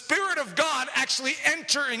 The Spirit of God actually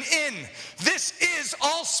entering in. This is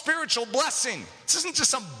all spiritual blessing. This isn't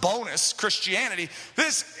just some bonus Christianity.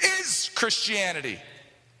 This is Christianity.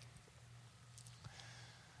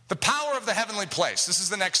 The power of the heavenly place. This is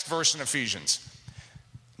the next verse in Ephesians.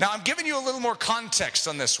 Now, I'm giving you a little more context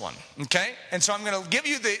on this one, okay? And so I'm going to give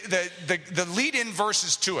you the lead-in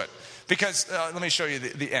verses to it. Because, let me show you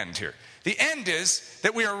the end here. The end is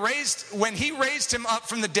that we are raised, when he raised him up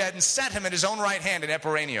from the dead and set him at his own right hand in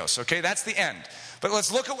Eperanios, okay? That's the end. But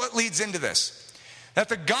let's look at what leads into this. That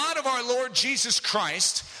the God of our Lord Jesus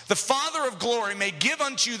Christ, the Father of glory, may give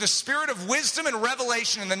unto you the spirit of wisdom and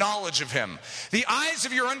revelation in the knowledge of him, the eyes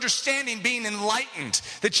of your understanding being enlightened,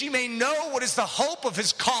 that ye may know what is the hope of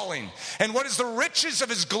his calling, and what is the riches of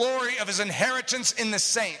his glory, of his inheritance in the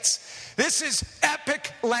saints. This is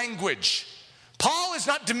epic language. Paul is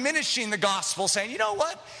not diminishing the gospel, saying, you know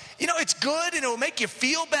what? You know, it's good and it will make you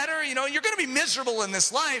feel better. You know, you're going to be miserable in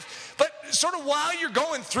this life. But sort of while you're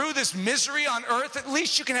going through this misery on earth, at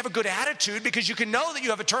least you can have a good attitude because you can know that you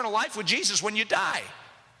have eternal life with Jesus when you die.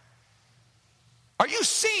 Are you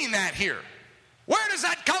seeing that here? Where does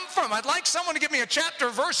that come from? I'd like someone to give me a chapter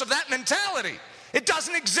or verse of that mentality. It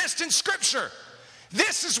doesn't exist in Scripture.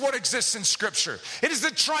 This is what exists in Scripture. It is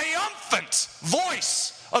the triumphant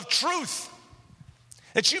voice of truth.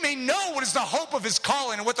 That you may know what is the hope of his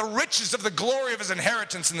calling and what the riches of the glory of his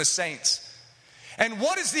inheritance in the saints. And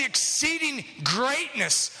what is the exceeding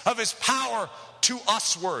greatness of his power to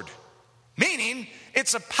usward. Meaning,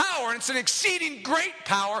 it's a power, and it's an exceeding great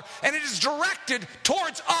power, and it is directed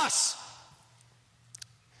towards us.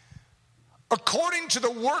 According to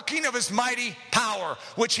the working of his mighty power,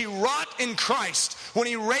 which he wrought in Christ, when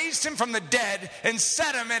he raised him from the dead and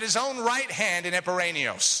set him at his own right hand in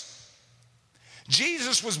Eperanios.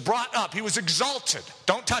 Jesus was brought up. He was exalted.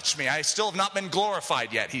 Don't touch me. I still have not been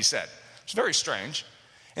glorified yet, he said. It's very strange.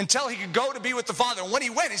 Until he could go to be with the Father. And when he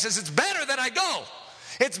went, he says, it's better that I go.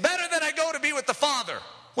 It's better that I go to be with the Father.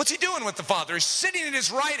 What's he doing with the Father? He's sitting at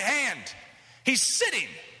his right hand. He's sitting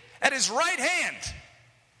at his right hand.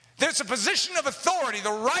 There's a position of authority. The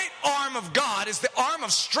right arm of God is the arm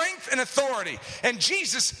of strength and authority. And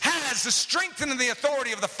Jesus has the strength and the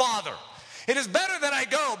authority of the Father. It is better that I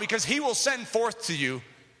go because he will send forth to you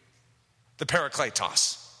the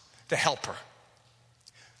Parakletos, the helper.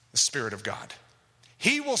 the Spirit of God.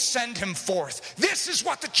 He will send him forth. This is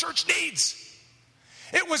what the church needs.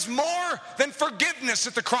 It was more than forgiveness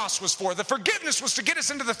that the cross was for. The forgiveness was to get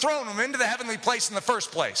us into the throne room, into the heavenly place in the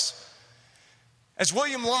first place. As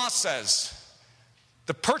William Law says,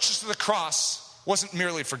 the purchase of the cross wasn't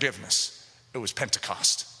merely forgiveness. It was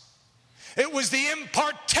Pentecost. It was the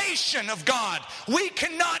impartation of God. We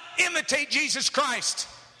cannot imitate Jesus Christ.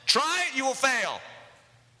 Try it, you will fail.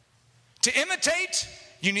 To imitate,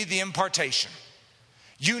 you need the impartation.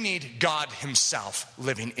 You need God himself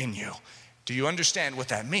living in you. Do you understand what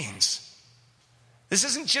that means? This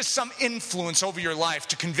isn't just some influence over your life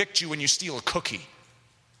to convict you when you steal a cookie.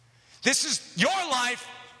 This is your life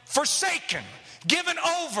forsaken, given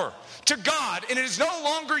over to God, and it is no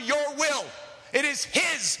longer your will. It is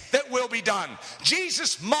his that will be done.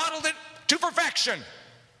 Jesus modeled it to perfection.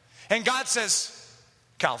 And God says,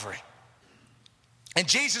 Calvary. And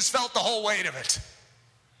Jesus felt the whole weight of it.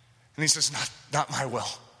 And he says, not my will,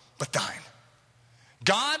 but thine.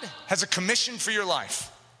 God has a commission for your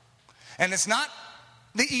life. And it's not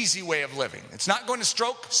the easy way of living. It's not going to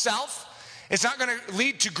stroke self. It's not going to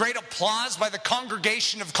lead to great applause by the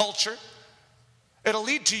congregation of culture. It'll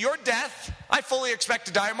lead to your death. I fully expect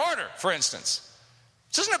to die a martyr, for instance.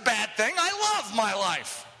 This isn't a bad thing. I love my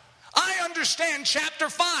life. I understand chapter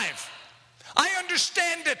 5. I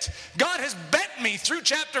understand it. God has bent me through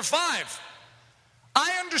chapter 5.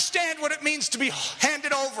 I understand what it means to be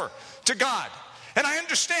handed over to God. And I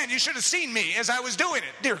understand, you should have seen me as I was doing it.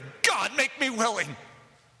 Dear God, make me willing.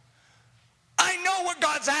 I know what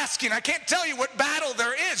God's asking. I can't tell you what battle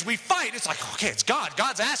there is. We fight. It's like, okay, it's God.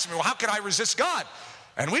 God's asking me, well, how can I resist God?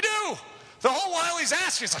 And we do. The whole while he's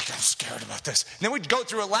asking, it's like, I'm scared about this. And then we'd go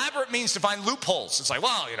through elaborate means to find loopholes. It's like,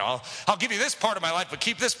 well, I'll give you this part of my life, but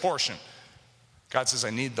keep this portion. God says, I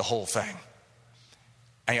need the whole thing.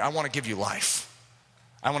 I want to give you life.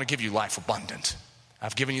 I want to give you life abundant.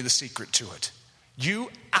 I've given you the secret to it.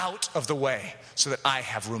 You out of the way so that I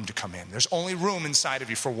have room to come in. There's only room inside of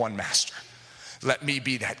you for one master. Let me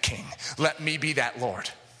be that king. Let me be that Lord.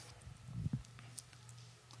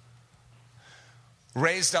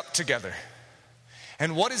 Raised up together.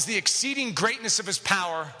 And what is the exceeding greatness of his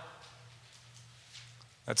power?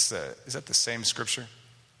 Is that the same scripture?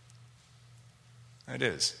 It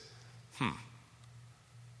is.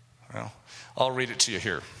 Well, I'll read it to you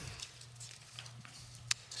here.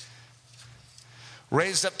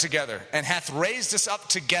 Raised up together, and hath raised us up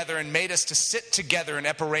together and made us to sit together in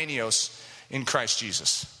Epiranios in Christ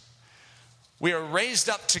Jesus. We are raised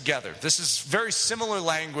up together. This is very similar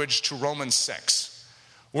language to Romans 6,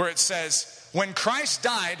 where it says, when Christ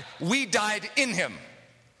died, we died in him.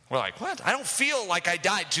 We're like, what? I don't feel like I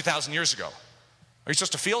died 2,000 years ago. Are you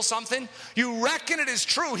supposed to feel something? You reckon it is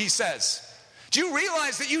true, he says. Do you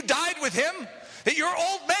realize that you died with him? That your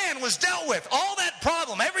old man was dealt with. All that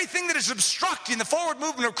problem, everything that is obstructing the forward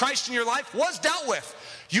movement of Christ in your life was dealt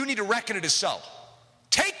with. You need to reckon it as so.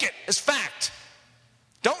 Take it as fact.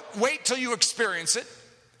 Don't wait till you experience it.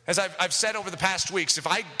 As I've said over the past weeks, if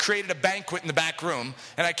I created a banquet in the back room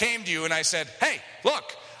and I came to you and I said, hey,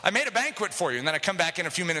 look, I made a banquet for you. And then I come back in a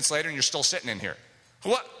few minutes later and you're still sitting in here.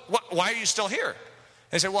 What? Why are you still here?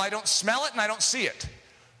 They say, well, I don't smell it and I don't see it.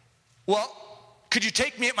 Well, could you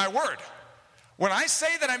take me at my word? When I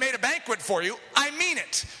say that I made a banquet for you, I mean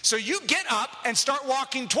it. So you get up and start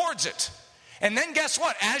walking towards it. And then guess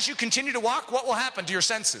what? As you continue to walk, what will happen to your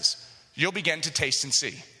senses? You'll begin to taste and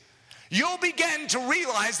see. You'll begin to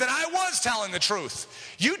realize that I was telling the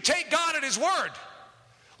truth. You take God at his word.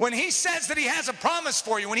 When he says that he has a promise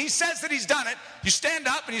for you, when he says that he's done it, you stand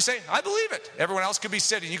up and you say, I believe it. Everyone else could be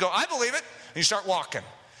sitting. You go, I believe it. And you start walking.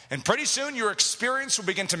 And pretty soon your experience will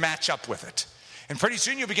begin to match up with it. And pretty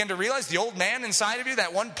soon you'll begin to realize the old man inside of you,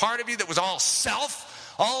 that one part of you that was all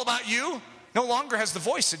self, all about you, no longer has the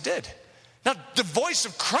voice it did. Now the voice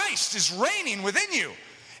of Christ is reigning within you.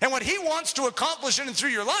 And what he wants to accomplish in and through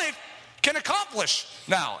your life can accomplish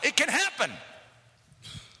now. It can happen.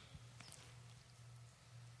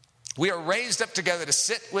 We are raised up together to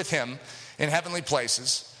sit with him in heavenly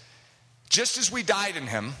places, just as we died in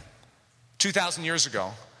him 2,000 years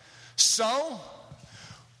ago. So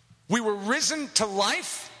we were risen to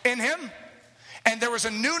life in him, and there was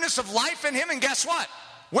a newness of life in him, and guess what?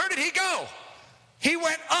 Where did he go? He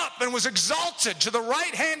went up and was exalted to the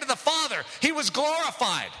right hand of the Father. He was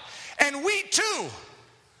glorified. And we too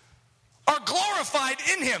are glorified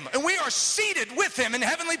in him, and we are seated with him in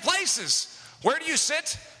heavenly places. Where do you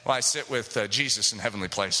sit? Well, I sit with Jesus in heavenly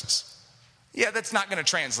places. Yeah, that's not going to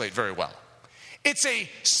translate very well. It's a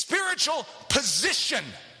spiritual position.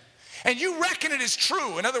 And you reckon it is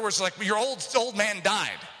true. In other words, like your old man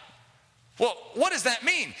died. Well, what does that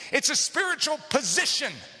mean? It's a spiritual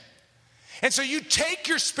position. And so you take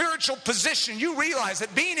your spiritual position, you realize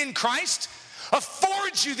that being in Christ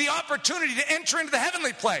affords you the opportunity to enter into the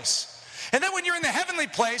heavenly place. And then when you're in the heavenly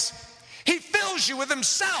place, he fills you with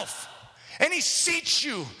himself. And he seats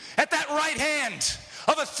you at that right hand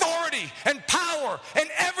of authority and power, and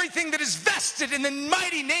everything that is vested in the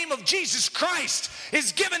mighty name of Jesus Christ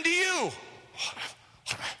is given to you.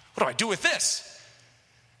 What do I do with this?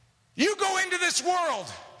 You go into this world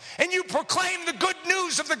and you proclaim the good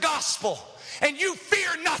news of the gospel, and you fear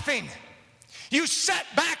nothing. You set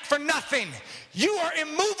back for nothing. You are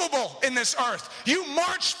immovable in this earth. You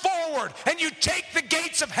march forward and you take the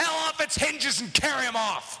gates of hell off its hinges and carry them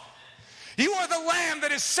off. You are the lamb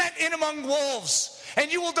that is set in among wolves,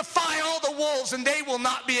 and you will defy all the wolves, and they will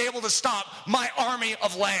not be able to stop my army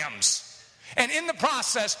of lambs. And in the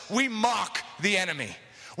process, we mock the enemy.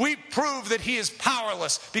 We prove that he is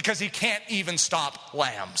powerless because he can't even stop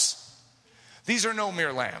lambs. These are no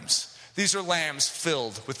mere lambs. These are lambs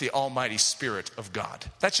filled with the almighty Spirit of God.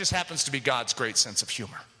 That just happens to be God's great sense of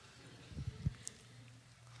humor.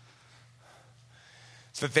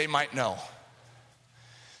 So that they might know.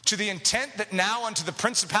 To the intent that now unto the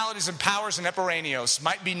principalities and powers and Eperanios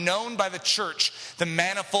might be known by the church the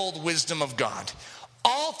manifold wisdom of God.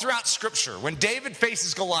 All throughout Scripture, when David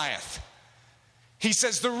faces Goliath, he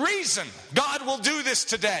says the reason God will do this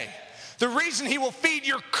today, the reason he will feed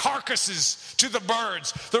your carcasses to the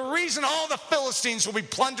birds, the reason all the Philistines will be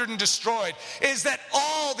plundered and destroyed is that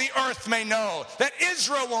all the earth may know, that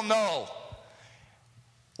Israel will know.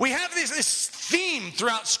 We have this theme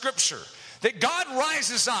throughout Scripture that God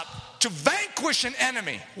rises up to vanquish an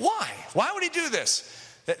enemy. Why? Why would he do this?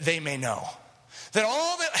 That they may know. That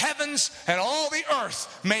all the heavens and all the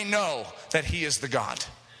earth may know that he is the God.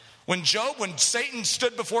 When Satan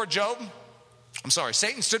stood before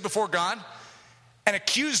Satan stood before God and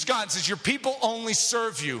accused God and says, your people only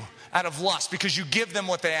serve you out of lust because you give them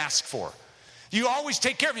what they ask for. You always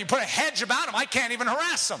take care of them. You put a hedge about them. I can't even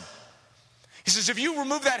harass them. He says, if you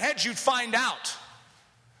remove that hedge, you'd find out.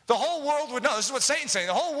 The whole world would know. This is what Satan's saying.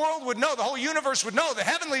 The whole world would know. The whole universe would know. The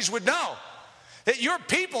heavenlies would know that your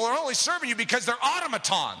people are only serving you because they're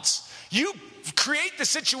automatons. You create the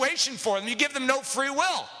situation for them. You give them no free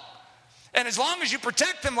will. And as long as you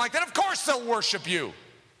protect them like that, of course they'll worship you.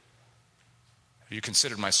 Have you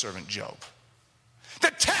considered my servant Job?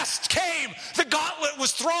 The test came. The gauntlet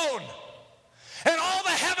was thrown. And all the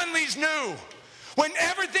heavenlies knew. When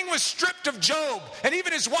everything was stripped of Job, and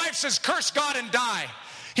even his wife says, curse God and die.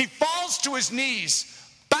 He falls to his knees,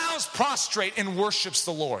 bows prostrate, and worships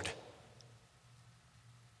the Lord.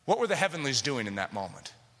 What were the heavenlies doing in that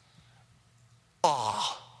moment?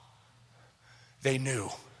 Awe. They knew.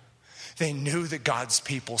 They knew that God's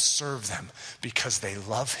people serve them because they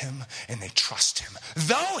love him and they trust him.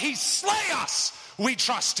 Though he slay us, we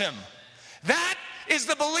trust him. That is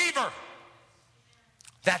the believer.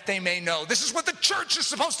 That they may know. This is what the church is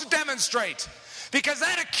supposed to demonstrate. Because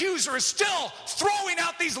that accuser is still throwing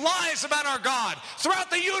out these lies about our God.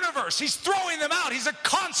 Throughout the universe, he's throwing them out. He's a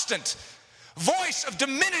constant voice of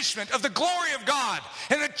diminishment of the glory of God.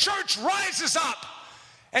 And the church rises up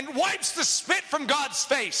and wipes the spit from God's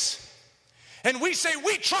face. And we say,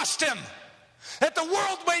 we trust him. That the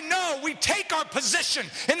world may know we take our position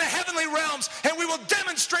in the heavenly realms and we will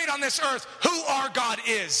demonstrate on this earth who our God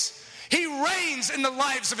is. He reigns in the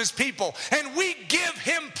lives of his people, and we give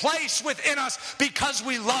him place within us because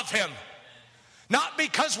we love him. Not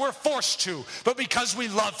because we're forced to, but because we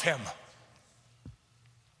love him.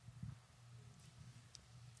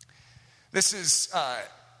 This is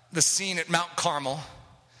the scene at Mount Carmel.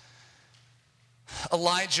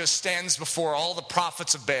 Elijah stands before all the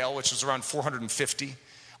prophets of Baal, which was around 450.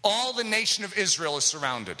 All the nation of Israel is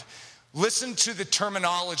surrounded. Listen to the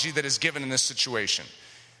terminology that is given in this situation.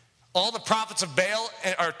 All the prophets of Baal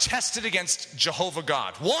are tested against Jehovah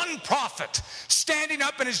God. One prophet standing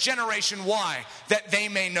up in his generation. Why? That they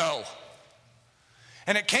may know.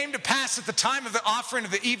 And it came to pass at the time of the offering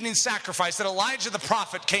of the evening sacrifice that Elijah the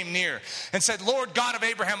prophet came near and said, Lord God of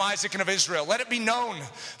Abraham, Isaac, and of Israel, let it be known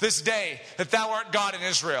this day that thou art God in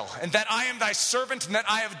Israel, and that I am thy servant, and that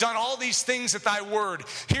I have done all these things at thy word.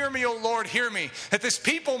 Hear me, O Lord, hear me, that this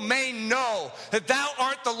people may know that thou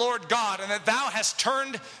art the Lord God, and that thou hast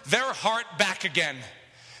turned their heart back again.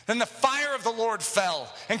 Then the fire of the Lord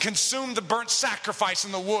fell and consumed the burnt sacrifice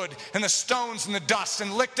and the wood and the stones and the dust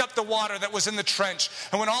and licked up the water that was in the trench.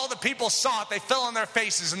 And when all the people saw it, they fell on their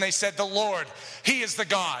faces and they said, the Lord, he is the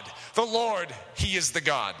God. The Lord, he is the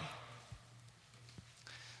God.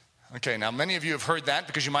 Okay, now many of you have heard that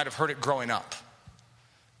because you might have heard it growing up.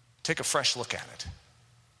 Take a fresh look at it.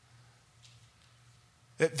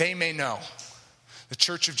 that they may know the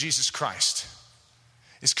church of Jesus Christ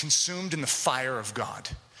is consumed in the fire of God.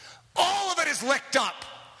 All of it is licked up.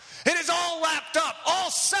 It is all lapped up.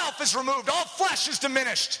 All self is removed. All flesh is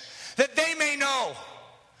diminished, that they may know.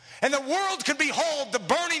 And the world can behold the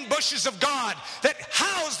burning bushes of God that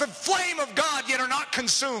house the flame of God, yet are not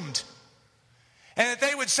consumed. And that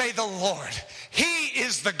they would say, the Lord, He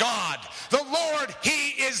is the God. The Lord,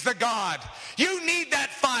 He is the God. You need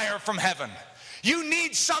that fire from heaven. You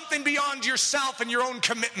need something beyond yourself and your own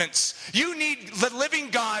commitments. You need the living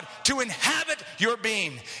God to inhabit your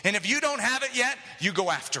being. And if you don't have it yet, you go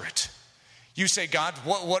after it. You say, God,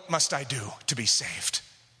 what must I do to be saved?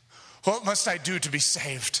 What must I do to be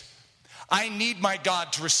saved? I need my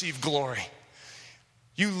God to receive glory.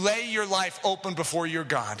 You lay your life open before your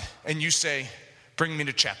God and you say, bring me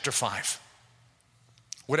to chapter 5.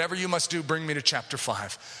 Whatever you must do, bring me to chapter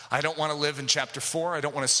 5. I don't want to live in chapter 4. I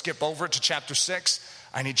don't want to skip over it to chapter 6.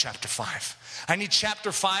 I need chapter 5. I need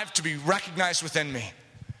chapter 5 to be recognized within me.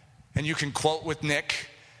 And you can quote with Nick,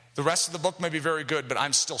 the rest of the book may be very good, but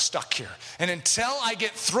I'm still stuck here. And until I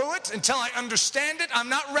get through it, until I understand it, I'm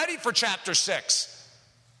not ready for chapter 6.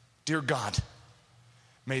 Dear God,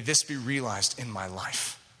 may this be realized in my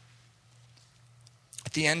life.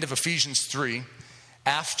 At the end of Ephesians 3,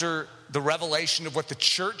 after the revelation of what the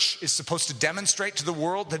church is supposed to demonstrate to the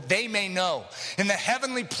world, that they may know, in the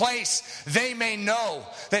heavenly place, they may know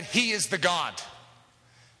that He is the God.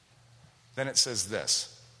 Then it says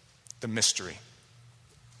this, the mystery.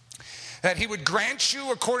 That He would grant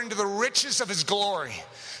you, according to the riches of His glory,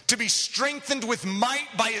 to be strengthened with might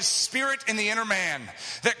by His Spirit in the inner man,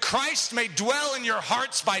 that Christ may dwell in your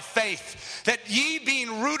hearts by faith, that ye,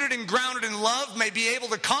 being rooted and grounded in love, may be able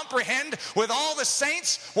to comprehend with all the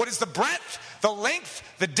saints what is the breadth, the length,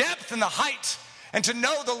 the depth, and the height, and to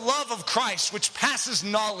know the love of Christ, which passes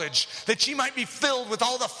knowledge, that ye might be filled with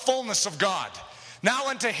all the fullness of God. Now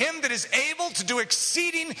unto Him that is able to do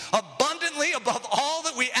exceeding abundantly above all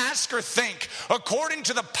that we ask or think, according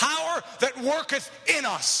to the power that worketh in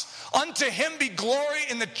us. Unto Him be glory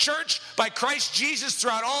in the church by Christ Jesus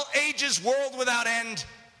throughout all ages, world without end.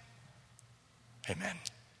 Amen.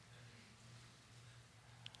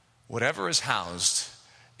 Whatever is housed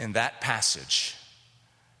in that passage,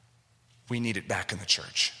 we need it back in the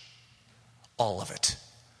church. All of it.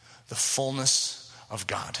 The fullness of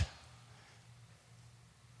God.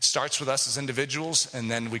 Starts with us as individuals, and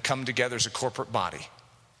then we come together as a corporate body.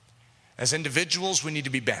 As individuals, we need to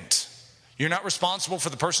be bent. You're not responsible for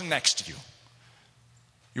the person next to you.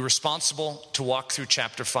 You're responsible to walk through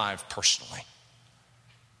chapter 5 personally.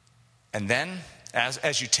 And then,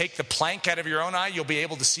 as you take the plank out of your own eye, you'll be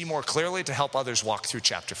able to see more clearly to help others walk through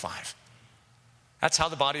chapter 5. That's how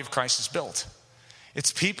the body of Christ is built.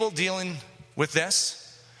 It's people dealing with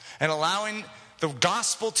this and allowing the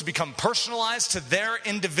gospel to become personalized to their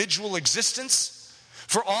individual existence,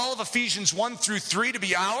 for all of Ephesians 1 through 3 to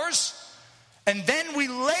be ours. And then we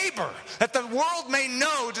labor that the world may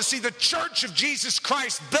know, to see the church of Jesus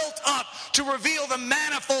Christ built up to reveal the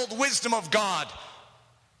manifold wisdom of God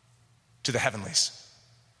to the heavenlies.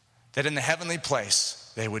 That in the heavenly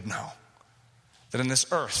place they would know. That in this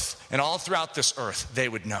earth and all throughout this earth they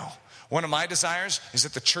would know. One of my desires is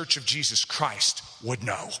that the church of Jesus Christ would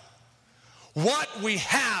know what we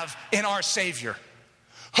have in our Savior,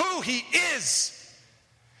 who He is,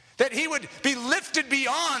 that He would be lifted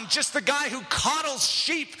beyond just the guy who coddles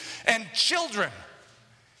sheep and children.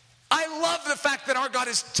 I love the fact that our God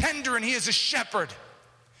is tender and He is a shepherd,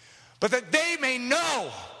 but that they may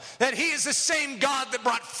know that He is the same God that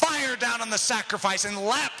brought fire down on the sacrifice and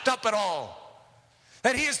lapped up it all.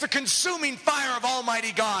 That He is the consuming fire of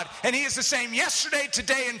Almighty God. And He is the same yesterday,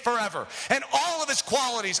 today, and forever. And all of His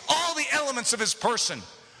qualities, all the elements of His person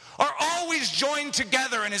are always joined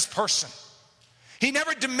together in His person. He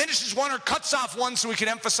never diminishes one or cuts off one so we can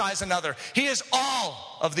emphasize another. He is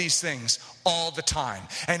all of these things all the time.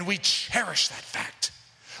 And we cherish that fact.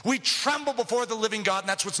 We tremble before the living God, and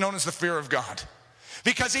that's what's known as the fear of God.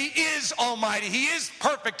 Because He is almighty, He is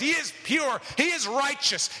perfect, He is pure, He is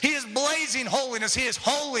righteous, He is blazing holiness, He is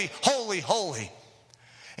holy, holy, holy.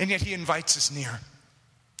 And yet He invites us near.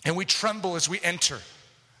 And we tremble as we enter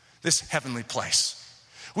this heavenly place.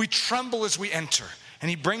 We tremble as we enter. And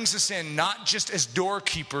He brings us in not just as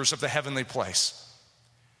doorkeepers of the heavenly place,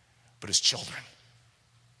 but as children.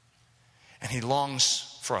 And He longs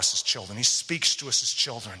for us as children. He speaks to us as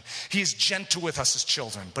children. He is gentle with us as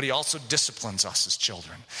children, but He also disciplines us as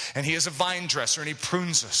children. And He is a vine dresser, and He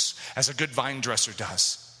prunes us as a good vine dresser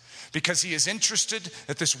does, because He is interested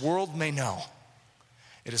that this world may know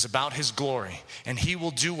it is about His glory, and He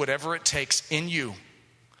will do whatever it takes in you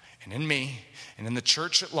and in me and in the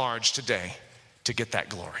church at large today to get that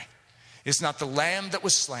glory. Is not the Lamb that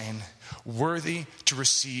was slain worthy to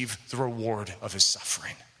receive the reward of his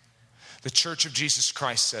suffering? The Church of Jesus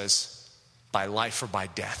Christ says, by life or by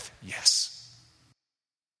death, yes.